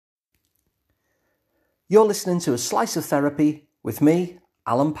You're listening to A Slice of Therapy with me,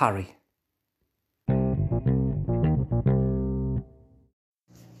 Alan Parry.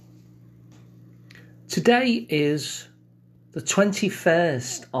 Today is the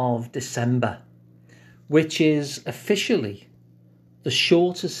 21st of December, which is officially the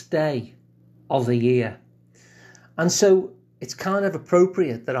shortest day of the year. And so it's kind of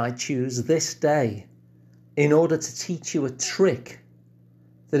appropriate that I choose this day in order to teach you a trick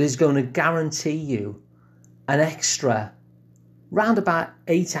that is going to guarantee you an extra round about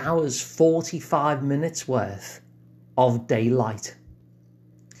 8 hours, 45 minutes worth of daylight.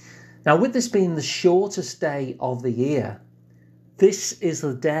 Now, with this being the shortest day of the year, this is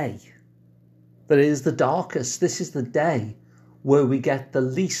the day that is the darkest. This is the day where we get the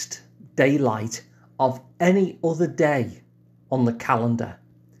least daylight of any other day on the calendar.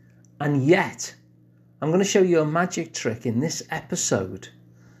 And yet, I'm going to show you a magic trick in this episode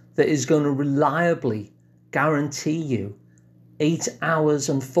that is going to reliably guarantee you 8 hours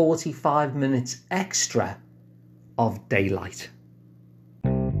and 45 minutes extra of daylight.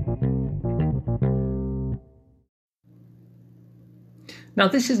 Now,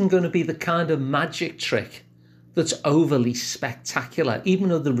 this isn't going to be the kind of magic trick that's overly spectacular, even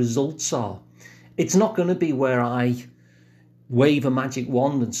though the results are. It's not going to be where I wave a magic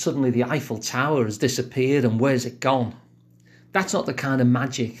wand and suddenly the Eiffel Tower has disappeared and where's it gone? That's not the kind of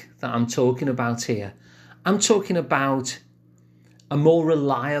magic that I'm talking about here. I'm talking about a more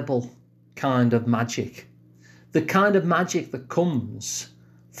reliable kind of magic. The kind of magic that comes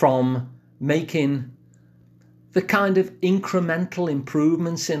from making the kind of incremental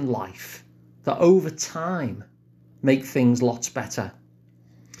improvements in life that over time make things lots better.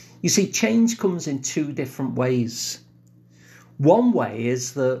 You see, change comes in two different ways. One way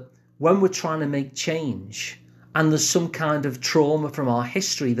is that when we're trying to make change and there's some kind of trauma from our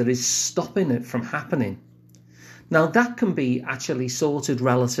history that is stopping it from happening. Now, that can be actually sorted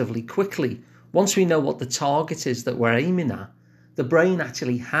relatively quickly. Once we know what the target is that we're aiming at, the brain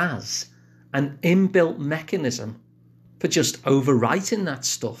actually has an inbuilt mechanism for just overwriting that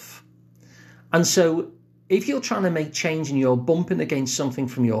stuff. And so if you're trying to make change and you're bumping against something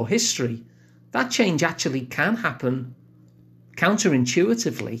from your history, that change actually can happen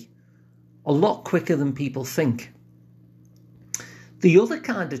counterintuitively a lot quicker than people think. The other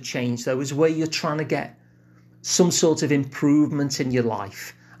kind of change, though, is where you're trying to get some sort of improvement in your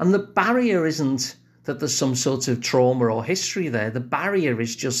life. And the barrier isn't that there's some sort of trauma or history there. The barrier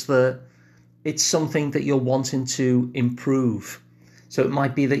is just that it's something that you're wanting to improve. So it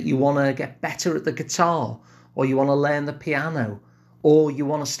might be that you want to get better at the guitar, or you want to learn the piano, or you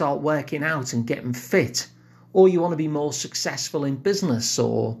want to start working out and getting fit, or you want to be more successful in business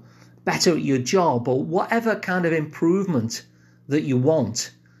or better at your job, or whatever kind of improvement that you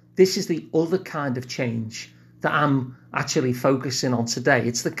want. This is the other kind of change that I'm actually focusing on today.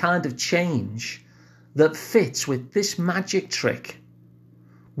 It's the kind of change that fits with this magic trick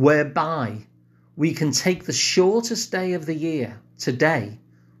whereby we can take the shortest day of the year, today,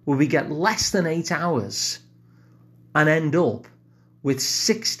 where we get less than 8 hours and end up with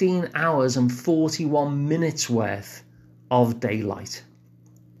 16 hours and 41 minutes worth of daylight.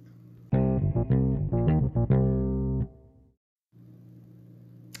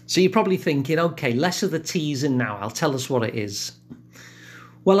 So you're probably thinking, okay, less of the teasing now. I'll tell us what it is.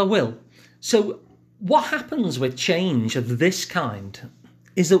 Well, I will. So what happens with change of this kind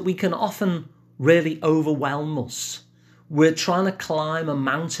is that we can often really overwhelm us. We're trying to climb a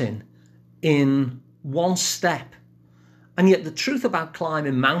mountain in one step. And yet the truth about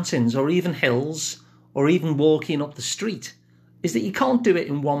climbing mountains or even hills or even walking up the street is that you can't do it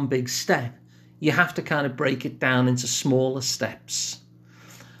in one big step. You have to kind of break it down into smaller steps.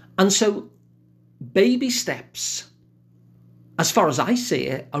 And so baby steps, as far as I see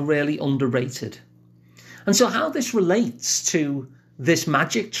it, are really underrated. And so how this relates to this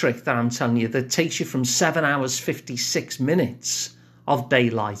magic trick that I'm telling you that takes you from 7 hours 56 minutes of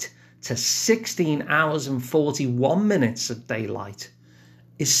daylight to 16 hours and 41 minutes of daylight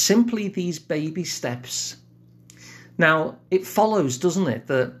is simply these baby steps. Now, it follows, doesn't it,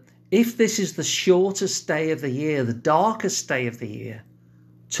 that if this is the shortest day of the year, the darkest day of the year,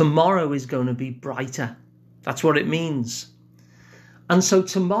 tomorrow is going to be brighter. That's what it means. And so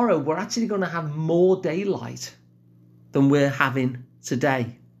tomorrow we're actually going to have more daylight than we're having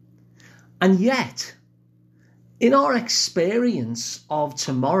today. And yet, in our experience of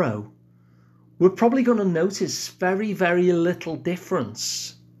tomorrow, we're probably going to notice very, very little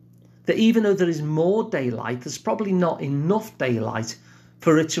difference. That even though there is more daylight, there's probably not enough daylight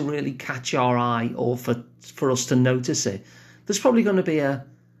for it to really catch our eye or for us to notice it. There's probably going to be a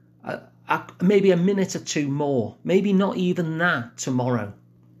maybe a minute or two more, maybe not even that tomorrow.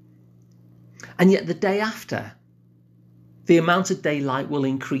 And yet the day after, the amount of daylight will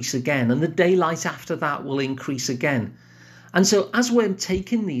increase again, and the daylight after that will increase again. And so as we're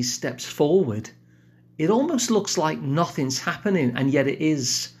taking these steps forward, it almost looks like nothing's happening, and yet it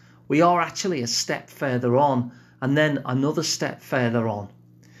is. We are actually a step further on, and then another step further on.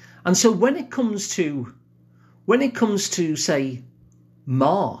 And so when it comes to say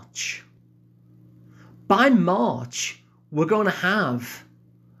March, by March we're going to have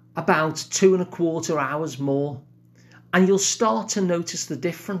about 2.25 hours more, and you'll start to notice the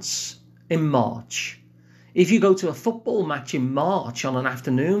difference in March. If you go to a football match in March on an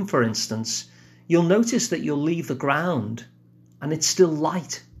afternoon, for instance, you'll notice that you'll leave the ground and it's still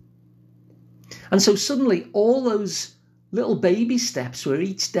light. And so suddenly all those little baby steps where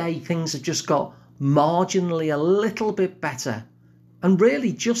each day things have just got marginally a little bit better, and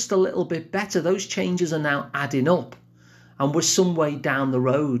really just a little bit better, those changes are now adding up, and we're some way down the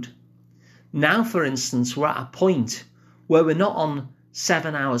road. Now, for instance, we're at a point where we're not on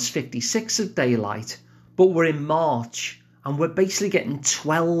 7 hours 56 of daylight, but we're in March and we're basically getting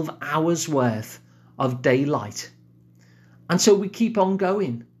 12 hours worth of daylight. And so we keep on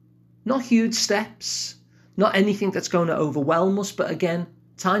going. Not huge steps, not anything that's going to overwhelm us, but again,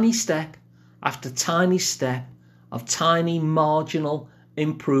 tiny step after tiny step of tiny marginal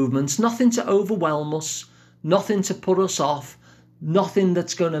improvements, nothing to overwhelm us, nothing to put us off, nothing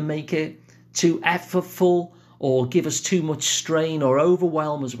that's going to make it too effortful or give us too much strain or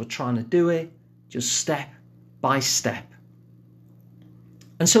overwhelm as we're trying to do it, just step by step.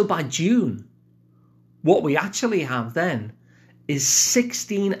 And so by June, what we actually have then is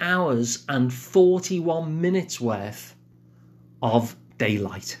 16 hours and 41 minutes worth of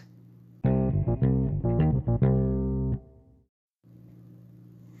daylight.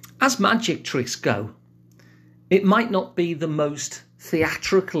 As magic tricks go, it might not be the most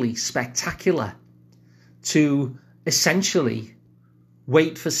theatrically spectacular to essentially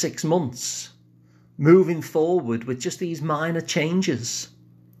wait for 6 months, moving forward with just these minor changes.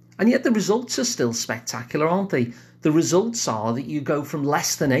 And yet the results are still spectacular, aren't they? The results are that you go from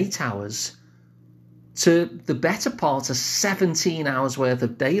less than 8 hours to the better part of 17 hours worth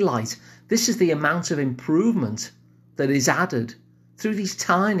of daylight. This is the amount of improvement that is added through these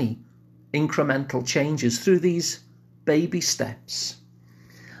tiny incremental changes, through these baby steps.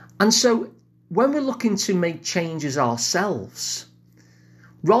 And so when we're looking to make changes ourselves,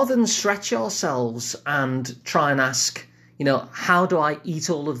 rather than stretch ourselves and try and ask, how do I eat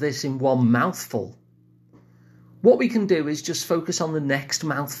all of this in one mouthful? What we can do is just focus on the next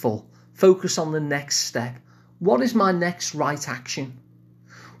mouthful, focus on the next step. What is my next right action?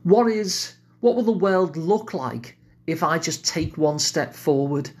 What will the world look like if I just take one step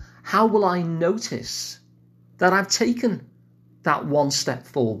forward? How will I notice that I've taken that one step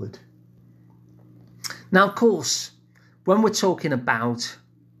forward? Now, of course, when we're talking about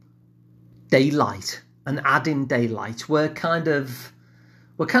daylight and adding daylight, we're kind of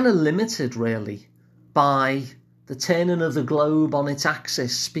limited really by the turning of the globe on its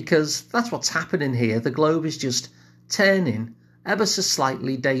axis, because that's what's happening here. The globe is just turning ever so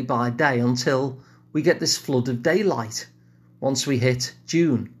slightly day by day until we get this flood of daylight once we hit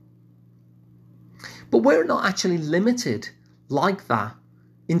June. But we're not actually limited like that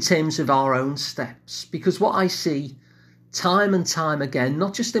in terms of our own steps, because what I see time and time again,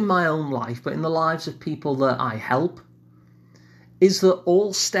 not just in my own life, but in the lives of people that I help, is that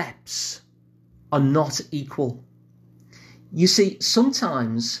all steps are not equal. You see,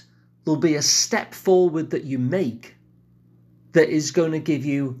 sometimes there'll be a step forward that you make that is going to give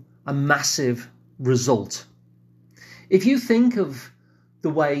you a massive result. If you think of the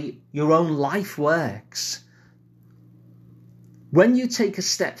way your own life works, when you take a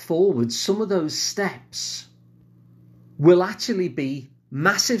step forward, some of those steps will actually be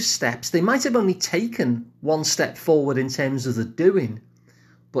massive steps. They might have only taken one step forward in terms of the doing,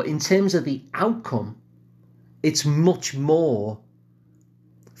 but in terms of the outcome, it's much more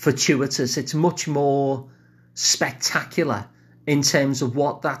fortuitous. It's much more spectacular in terms of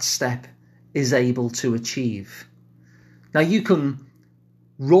what that step is able to achieve. Now, you can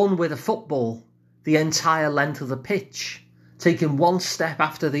run with a football the entire length of the pitch, taking one step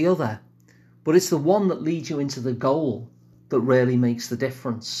after the other, but it's the one that leads you into the goal that really makes the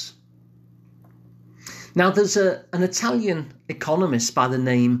difference. Now, there's an Italian economist by the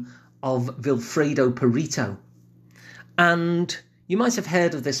name of Vilfredo Pareto, and you might have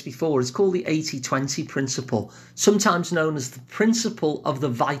heard of this before. It's called the 80-20 principle, sometimes known as the principle of the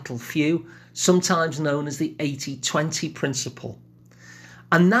vital few, sometimes known as the 80-20 principle.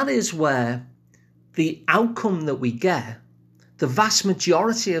 And that is where the outcome that we get, the vast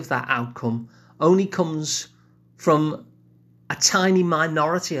majority of that outcome only comes from a tiny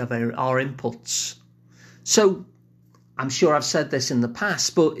minority of our inputs. So I'm sure I've said this in the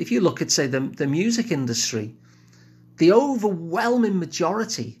past, but if you look at, say, the music industry, the overwhelming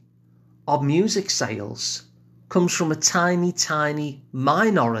majority of music sales comes from a tiny, tiny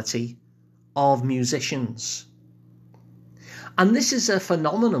minority of musicians. And this is a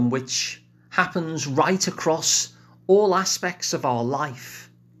phenomenon which happens right across all aspects of our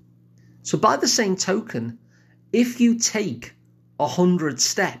life. So by the same token, if you take 100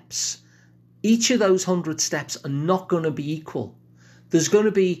 steps, each of those 100 steps are not going to be equal. There's going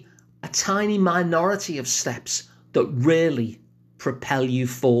to be a tiny minority of steps that really propel you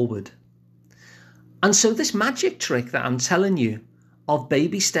forward. And so this magic trick that I'm telling you of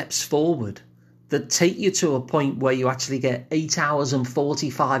baby steps forward that take you to a point where you actually get 8 hours and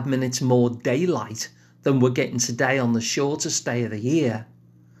 45 minutes more daylight than we're getting today on the shortest day of the year,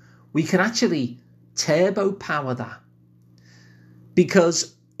 we can actually turbo power that.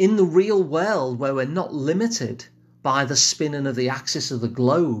 Because in the real world, where we're not limited by the spinning of the axis of the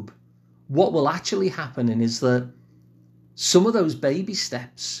globe, what will actually happen is that some of those baby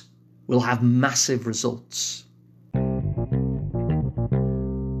steps will have massive results.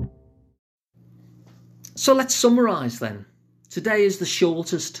 So let's summarise then. Today is the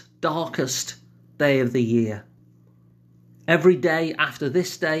shortest, darkest day of the year. Every day after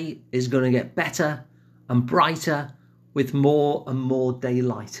this day is going to get better and brighter with more and more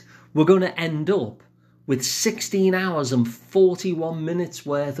daylight. We're going to end up with 16 hours and 41 minutes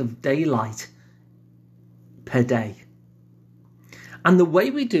worth of daylight per day. And the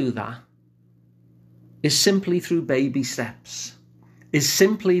way we do that is simply through baby steps, is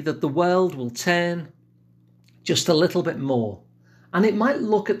simply that the world will turn just a little bit more. And it might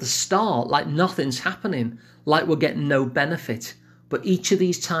look at the start like nothing's happening, like we're getting no benefit. But each of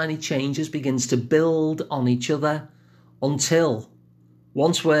these tiny changes begins to build on each other until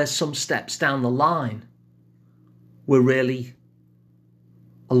once we're some steps down the line, we're really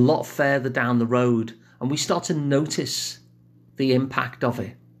a lot further down the road and we start to notice the impact of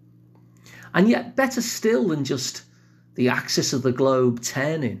it. And yet better still than just the axis of the globe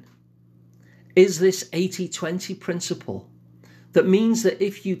turning is this 80-20 principle that means that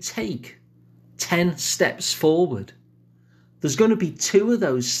if you take 10 steps forward, there's going to be 2 of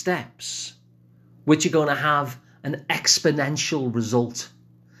those steps which are going to have an exponential result.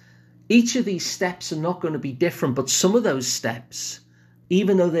 Each of these steps are not going to be different, but some of those steps,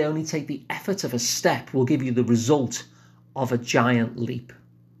 even though they only take the effort of a step, will give you the result of a giant leap.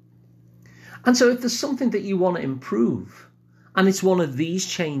 And so if there's something that you want to improve, and it's one of these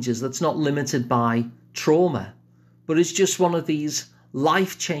changes that's not limited by trauma, but it's just one of these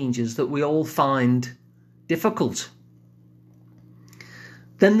life changes that we all find difficult,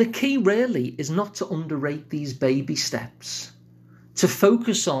 then the key really is not to underrate these baby steps, to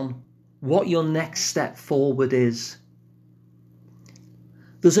focus on what your next step forward is.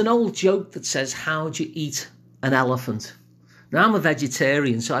 There's an old joke that says, how do you eat an elephant? Now, I'm a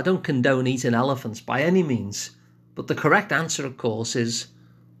vegetarian, so I don't condone eating elephants by any means. But the correct answer, of course, is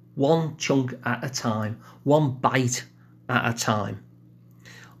one chunk at a time, one bite at a time.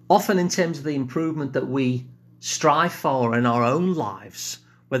 Often in terms of the improvement that we strive for in our own lives,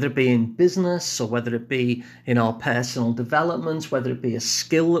 whether it be in business or whether it be in our personal development, whether it be a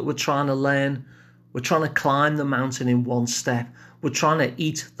skill that we're trying to learn, we're trying to climb the mountain in one step. We're trying to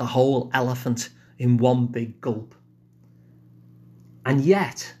eat the whole elephant in one big gulp. And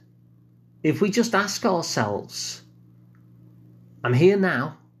yet, if we just ask ourselves, I'm here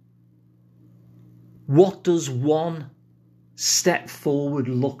now, what does one step forward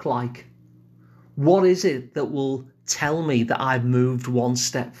look like? What is it that will tell me that I've moved one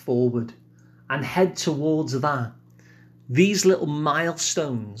step forward? And head towards that. These little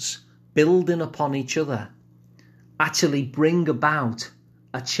milestones building upon each other actually bring about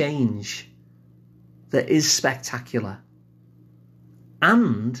a change that is spectacular.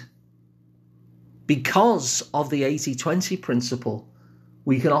 And because of the 80-20 principle,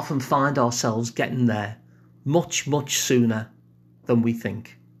 we can often find ourselves getting there much, much sooner than we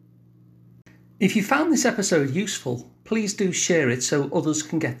think. If you found this episode useful, please do share it so others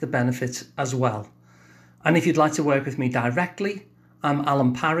can get the benefit as well. And if you'd like to work with me directly, I'm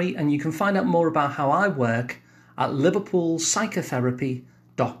Alan Parry, and you can find out more about how I work at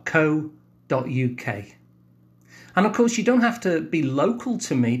liverpoolpsychotherapy.co.uk. And of course, you don't have to be local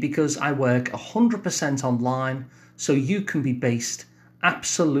to me because I work 100% online, so you can be based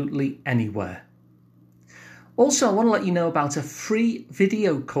absolutely anywhere. Also, I want to let you know about a free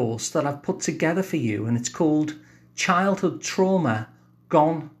video course that I've put together for you, and it's called Childhood Trauma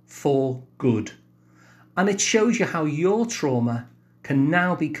Gone for Good. And it shows you how your trauma can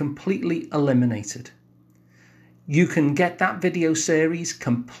now be completely eliminated. You can get that video series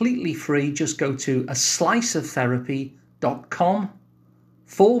completely free. Just go to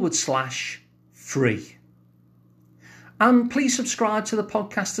asliceoftherapy.com/free. And please subscribe to the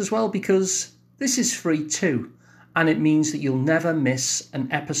podcast as well, because this is free too, and it means that you'll never miss an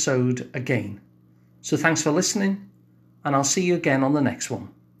episode again. So thanks for listening, and I'll see you again on the next one.